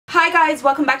Hi guys,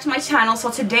 welcome back to my channel.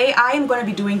 So today I am going to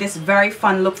be doing this very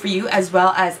fun look for you, as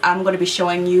well as I'm going to be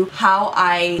showing you how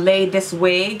I laid this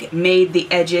wig, made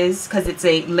the edges, because it's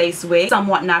a lace wig,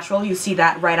 somewhat natural. You see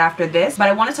that right after this. But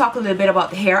I want to talk a little bit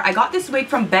about the hair. I got this wig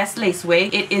from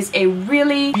BestLaceWigs. It is a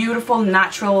really beautiful,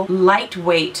 natural,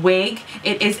 lightweight wig.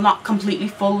 It is not completely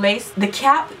full lace. The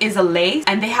cap is a lace,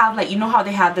 and they have, like, you know how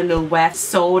they have the little weft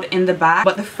sewed in the back,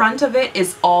 but the front of it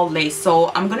is all lace.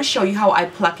 So I'm going to show you how I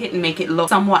pluck it and make it look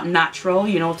somewhat natural,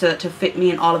 you know, to fit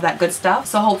me and all of that good stuff.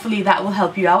 So hopefully that will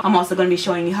help you out. I'm also going to be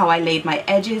showing you how I laid my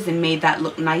edges and made that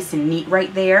look nice and neat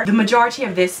right there. The majority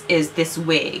of this is this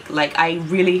wig. Like, I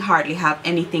really hardly have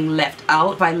anything left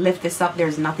out. If I lift this up,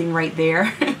 there's nothing right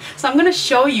there. So I'm going to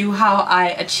show you how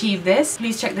I achieve this.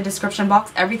 Please check the description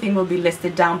box. Everything will be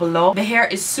listed down below. The hair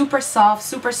is super soft,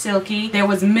 super silky. There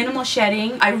was minimal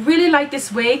shedding. I really like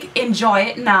this wig. Enjoy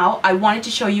it. Now I wanted to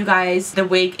show you guys the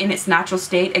wig in its natural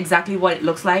state, exactly what it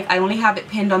looks like. I only have it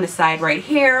pinned on the side right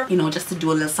here, you know, just to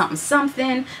do a little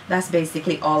something. That's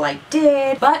basically all I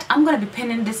did. But I'm going to be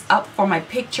pinning this up for my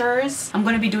pictures. I'm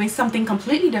going to be doing something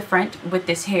completely different with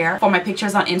this hair for my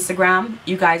pictures on Instagram.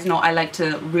 You guys know I like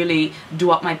to really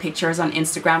do up my pictures on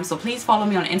Instagram, so please follow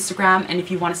me on Instagram. And if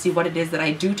you want to see what it is that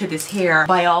I do to this hair,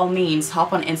 by all means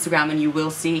hop on Instagram and you will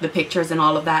see the pictures and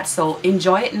all of that. So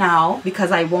enjoy it now,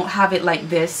 because I won't have it like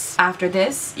this after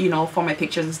this, you know, for my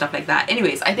pictures and stuff like that.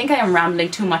 Anyways, I think I am rambling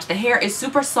too much. The hair is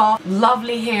super soft,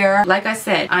 lovely hair. Like I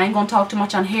said, I ain't gonna talk too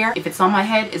much on hair. If it's on my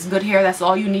head, it's good hair. That's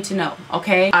all you need to know,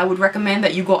 okay? I would recommend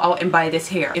that you go out and buy this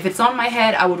hair. If it's on my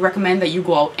head, I would recommend that you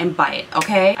go out and buy it,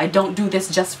 okay? I don't do this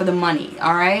just for the money,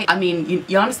 all right? I mean,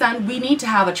 you understand? We need to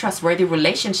have a trustworthy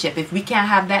relationship. If we can't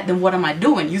have that, then what am I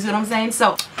doing? You see what I'm saying?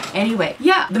 So anyway,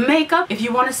 yeah, the makeup, if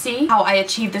you want to see how I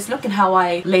achieved this look and how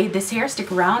I laid this hair,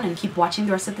 stick around and keep watching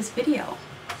the rest of this video.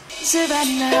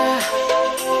 Savannah,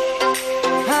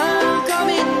 I'm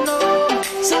coming home.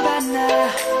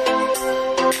 Savannah,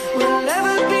 we'll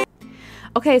never be.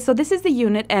 Okay, so this is the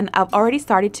unit, and I've already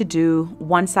started to do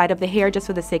one side of the hair just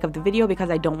for the sake of the video, because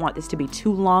I don't want this to be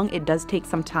too long. It does take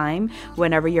some time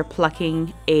whenever you're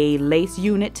plucking a lace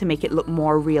unit to make it look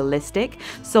more realistic.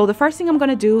 So the first thing I'm going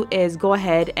to do is go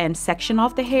ahead and section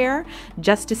off the hair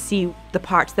just to see the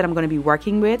parts that I'm going to be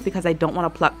working with, because I don't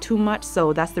want to pluck too much.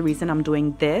 So that's the reason I'm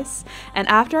doing this. And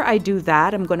after I do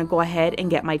that, I'm going to go ahead and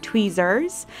get my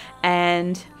tweezers,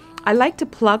 and I like to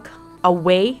pluck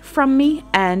away from me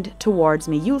and towards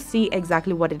me. You'll see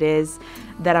exactly what it is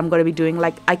that I'm going to be doing.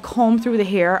 Like, I comb through the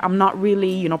hair. I'm not really,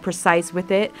 you know, precise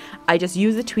with it. I just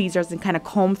use the tweezers and kind of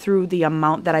comb through the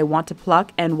amount that I want to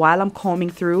pluck, and while I'm combing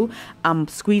through, I'm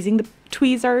squeezing the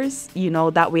tweezers, you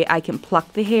know, that way I can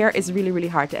pluck the hair. It's really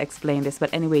hard to explain this,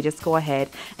 but anyway, just go ahead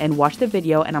and watch the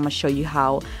video and I'm gonna show you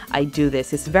how I do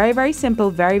this. It's very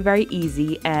simple, very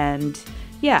easy, and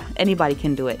yeah, anybody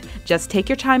can do it. Just take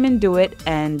your time and do it,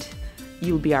 and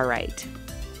you'll be all right.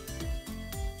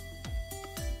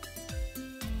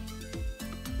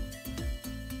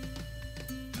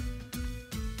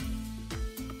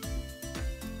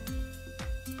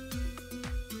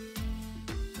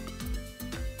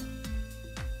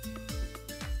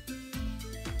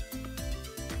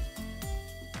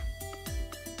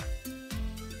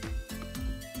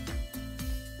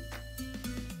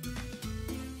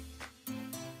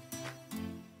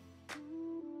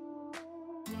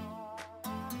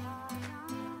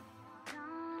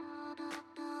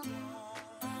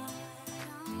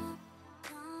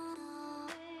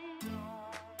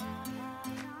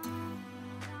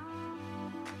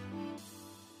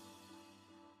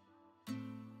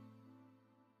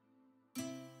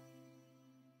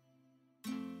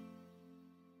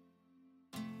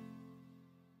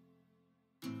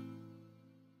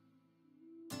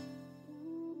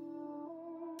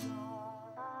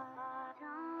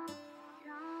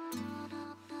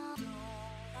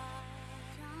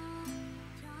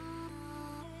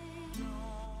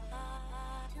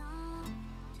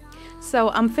 So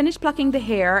I'm finished plucking the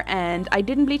hair, and I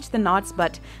didn't bleach the knots,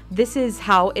 but this is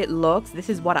how it looks. This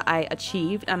is what I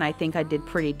achieved, and I think I did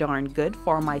pretty darn good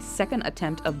for my second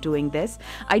attempt of doing this.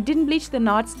 I didn't bleach the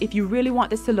knots. If you really want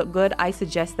this to look good, I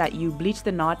suggest that you bleach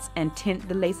the knots and tint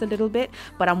the lace a little bit,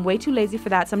 but I'm way too lazy for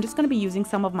that, so I'm just going to be using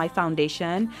some of my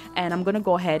foundation, and I'm going to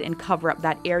go ahead and cover up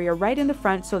that area right in the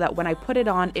front so that when I put it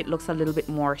on, it looks a little bit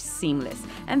more seamless.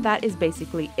 And that is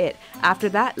basically it. After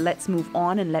that, let's move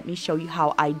on and let me show you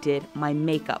how I did my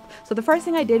makeup. So the first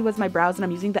thing I did was my brows, and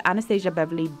I'm using the Anastasia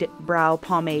Beverly Dip Brow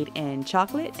Pomade in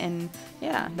chocolate, and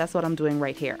yeah, that's what I'm doing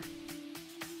right here.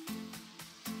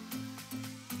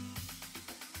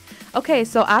 Okay,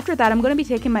 so after that, I'm going to be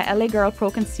taking my LA Girl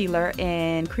Pro Concealer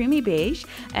in Creamy Beige,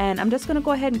 and I'm just going to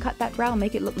go ahead and cut that brow,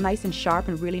 make it look nice and sharp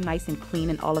and really nice and clean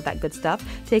and all of that good stuff.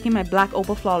 Taking my Black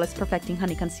Opal Flawless Perfecting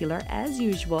Honey Concealer, as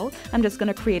usual, I'm just going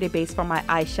to create a base for my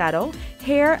eyeshadow.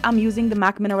 Here, I'm using the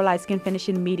MAC Mineralized Skin Finish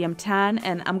in Medium Tan,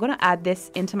 and I'm going to add this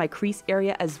into my crease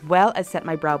area as well as set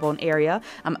my brow bone area.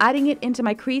 I'm adding it into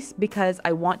my crease because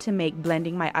I want to make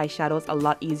blending my eyeshadows a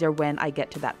lot easier when I get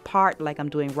to that part like I'm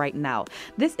doing right now.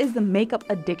 This is the Makeup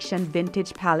Addiction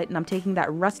Vintage palette, and I'm taking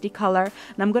that rusty color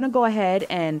and I'm going to go ahead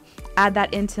and add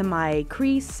that into my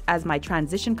crease as my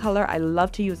transition color. I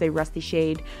love to use a rusty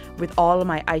shade with all of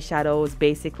my eyeshadows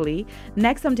basically.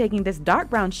 Next, I'm taking this dark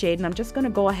brown shade and I'm just going to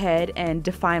go ahead and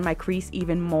define my crease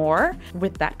even more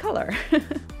with that color.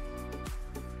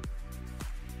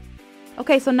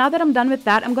 Okay, so now that I'm done with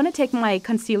that, I'm going to take my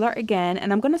concealer again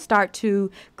and I'm going to start to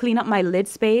clean up my lid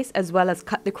space as well as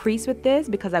cut the crease with this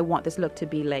because I want this look to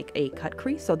be like a cut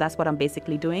crease. So that's what I'm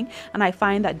basically doing. And I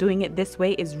find that doing it this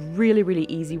way is really, really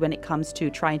easy when it comes to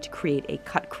trying to create a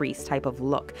cut crease type of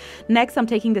look. Next, I'm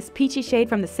taking this peachy shade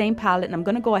from the same palette and I'm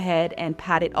going to go ahead and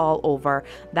pat it all over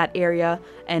that area.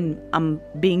 And I'm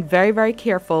being very, very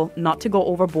careful not to go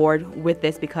overboard with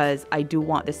this because I do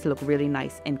want this to look really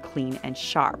nice and clean and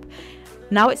sharp.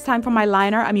 Now it's time for my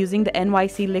liner. I'm using the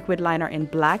NYC liquid liner in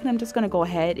black and I'm just going to go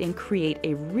ahead and create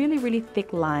a really, really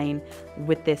thick line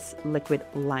with this liquid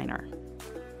liner.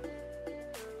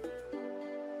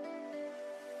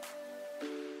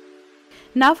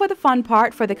 Now for the fun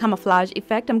part, for the camouflage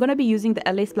effect, I'm going to be using the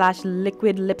LA Splash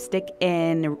liquid lipstick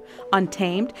in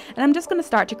Untamed and I'm just going to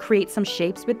start to create some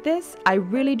shapes with this. I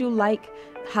really do like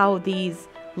how these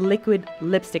liquid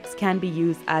lipsticks can be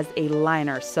used as a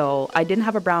liner, so I didn't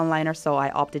have a brown liner, so I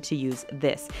opted to use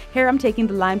this. Here I'm taking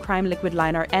the Lime Crime liquid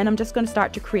liner and I'm just going to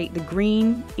start to create the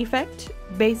green effect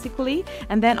basically,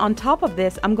 and then on top of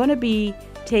this I'm going to be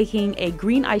taking a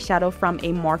green eyeshadow from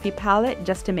a Morphe palette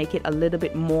just to make it a little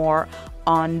bit more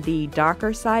on the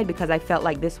darker side because I felt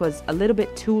like this was a little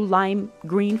bit too lime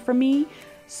green for me.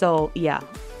 So yeah,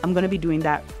 I'm going to be doing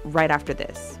that right after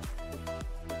this.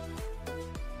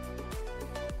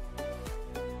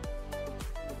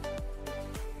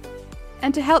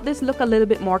 And to help this look a little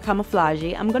bit more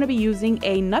camouflagey, I'm going to be using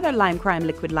another Lime Crime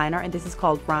liquid liner, and this is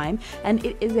called Rhyme, and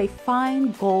it is a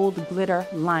fine gold glitter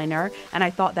liner, and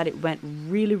I thought that it went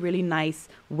really, really nice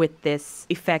with this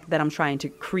effect that I'm trying to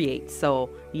create. So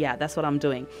yeah, that's what I'm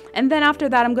doing. And then after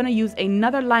that, I'm going to use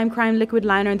another Lime Crime liquid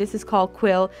liner, and this is called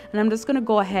Quill, and I'm just going to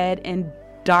go ahead and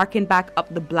darken back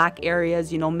up the black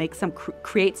areas, you know, make some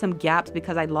create some gaps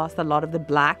because I lost a lot of the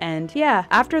black. And yeah,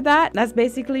 after that, that's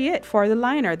basically it for the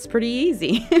liner. It's pretty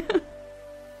easy.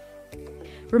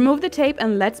 Remove the tape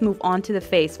and let's move on to the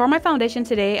face. For my foundation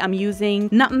today, I'm using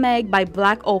Nutmeg by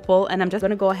Black Opal, and I'm just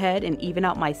gonna go ahead and even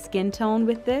out my skin tone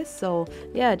with this. So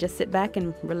yeah, just sit back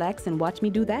and relax and watch me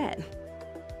do that.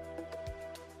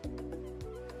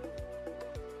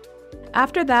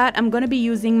 After that, I'm going to be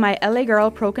using my LA Girl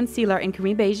Pro Concealer in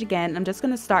Creamy Beige again. I'm just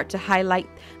going to start to highlight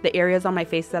the areas on my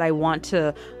face that I want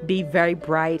to be very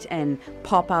bright and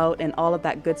pop out and all of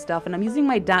that good stuff. And I'm using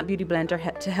my damp beauty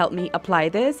blender to help me apply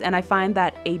this. And I find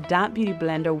that a damp beauty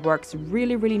blender works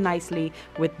really, really nicely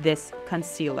with this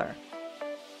concealer.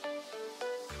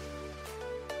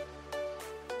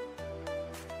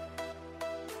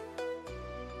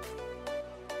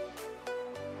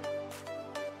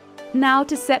 Now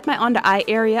to set my under eye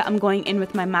area, I'm going in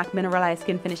with my MAC Mineralized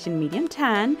Skin Finish in Medium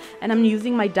Tan, and I'm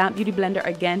using my damp beauty blender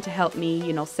again to help me,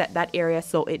 you know, set that area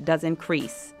so it doesn't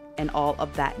crease and all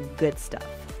of that good stuff.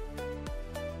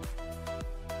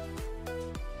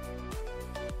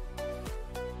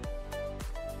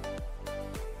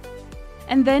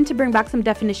 And then to bring back some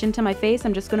definition to my face,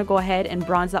 I'm just going to go ahead and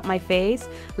bronze up my face.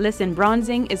 Listen,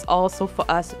 bronzing is also for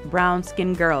us brown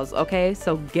skin girls, okay?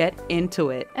 So get into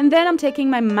it. And then I'm taking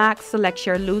my MAC Select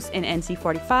Sheer Loose in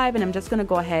NC45, and I'm just going to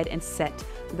go ahead and set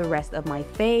the rest of my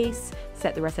face,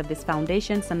 set the rest of this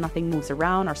foundation so nothing moves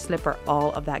around or slip or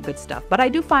all of that good stuff. But I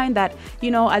do find that,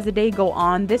 you know, as the day go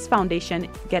on, this foundation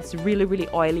gets really, really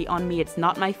oily on me. It's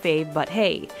not my fave, but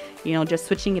hey, you know, just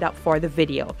switching it up for the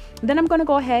video. Then I'm going to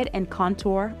go ahead and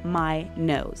contour my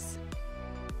nose.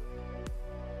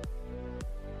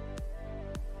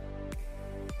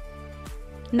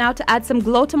 Now to add some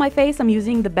glow to my face, I'm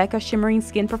using the Becca Shimmering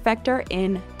Skin Perfector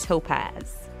in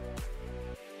Topaz.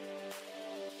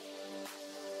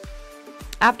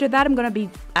 After that, I'm going to be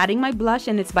adding my blush,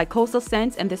 and it's by Coastal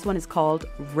Scents, and this one is called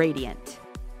Radiant.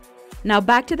 Now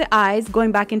back to the eyes,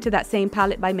 going back into that same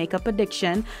palette by Makeup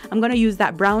Addiction. I'm going to use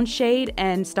that brown shade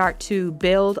and start to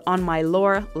build on my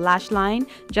lower lash line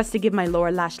just to give my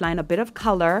lower lash line a bit of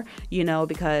color, you know,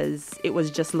 because it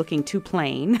was just looking too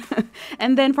plain.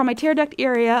 And then for my tear duct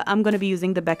area, I'm going to be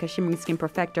using the Becca Shimmering Skin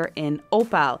Perfector in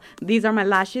Opal. These are my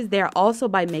lashes. They are also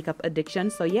by Makeup Addiction,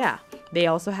 so yeah, they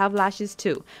also have lashes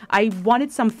too. I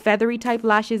wanted some feathery type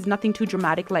lashes, nothing too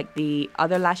dramatic like the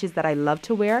other lashes that I love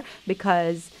to wear,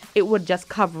 because it would just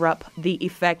cover up the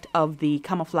effect of the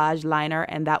camouflage liner,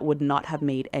 and that would not have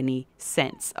made any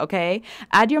sense, okay?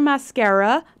 Add your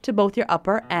mascara to both your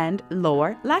upper and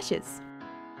lower lashes.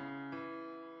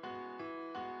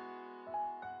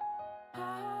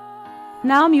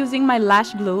 Now I'm using my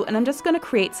lash glue, and I'm just going to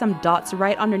create some dots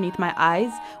right underneath my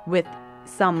eyes with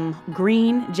some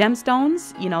green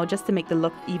gemstones, you know, just to make the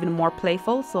look even more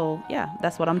playful. So yeah,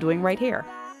 that's what I'm doing right here.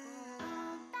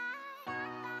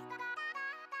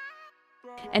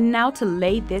 And now to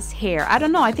lay this hair. I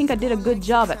don't know, I think I did a good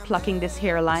job at plucking this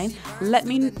hairline. Let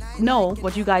me know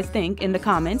what you guys think in the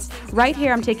comments. Right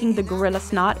here I'm taking the Gorilla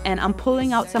Snot and I'm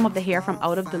pulling out some of the hair from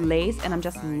out of the lace, and I'm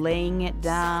just laying it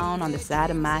down on the side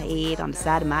of my head, on the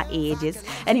side of my edges.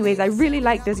 Anyways, I really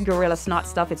like this Gorilla Snot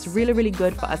stuff. It's really, really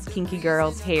good for us kinky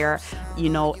girls' hair. You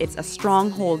know, it's a strong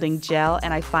holding gel,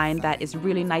 and I find that it's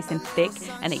really nice and thick,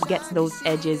 and it gets those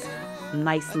edges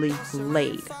nicely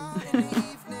laid.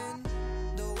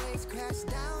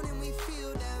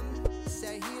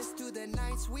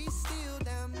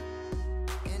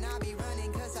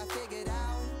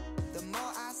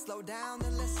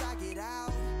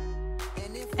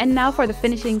 And now for the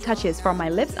finishing touches for my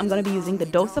lips, I'm going to be using the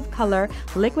Dose of Color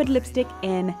liquid lipstick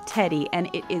in Teddy, and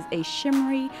it is a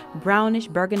shimmery brownish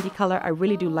burgundy color. I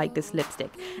really do like this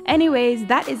lipstick. Anyways,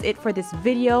 that is it for this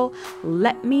video.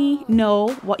 Let me know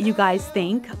what you guys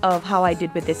think of how I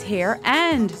did with this hair,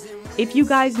 and if you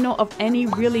guys know of any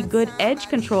really good edge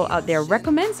control out there,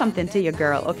 recommend something to your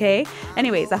girl, okay?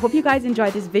 Anyways, I hope you guys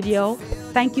enjoyed this video.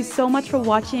 Thank you so much for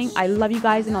watching. I love you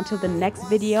guys, and until the next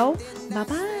video,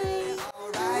 bye-bye.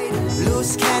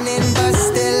 Loose cannon, but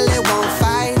still it won't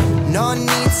fight. No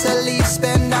need to leave,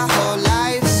 spend our whole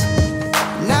lives.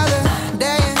 Another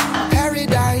day in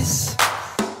paradise.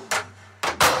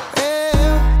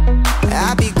 Yeah.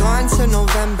 I'll be going to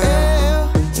November, yeah.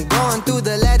 Going through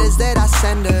the letters that I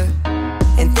send her,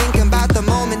 and thinking about the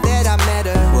moment that I met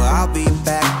her. Well, I'll be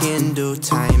back in due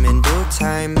time, in due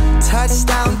time.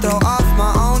 Touchdown, throw off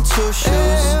my own two shoes,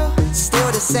 yeah.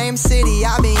 Still the same city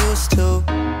I've been used to,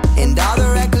 and all the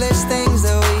reckless things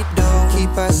that we do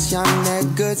keep us young. They're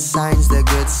good signs, they're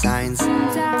good signs.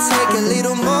 Take a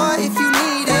little more if you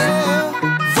need it.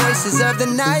 Voices of the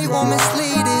night won't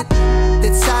mislead it.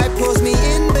 The tide pulls me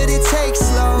in, but it takes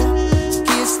slow.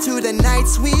 Here's to the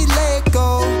nights we let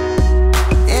go,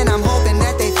 and I'm hoping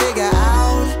that they figure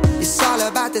out it's all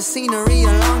about the scenery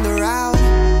along the route.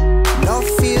 No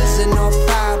fears and no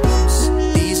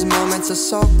problems. These moments are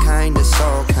so kind, they're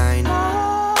so kind.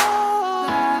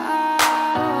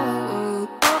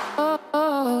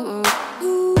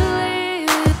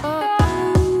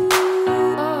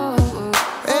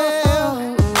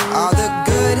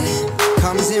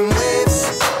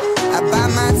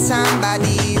 Time by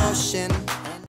the ocean.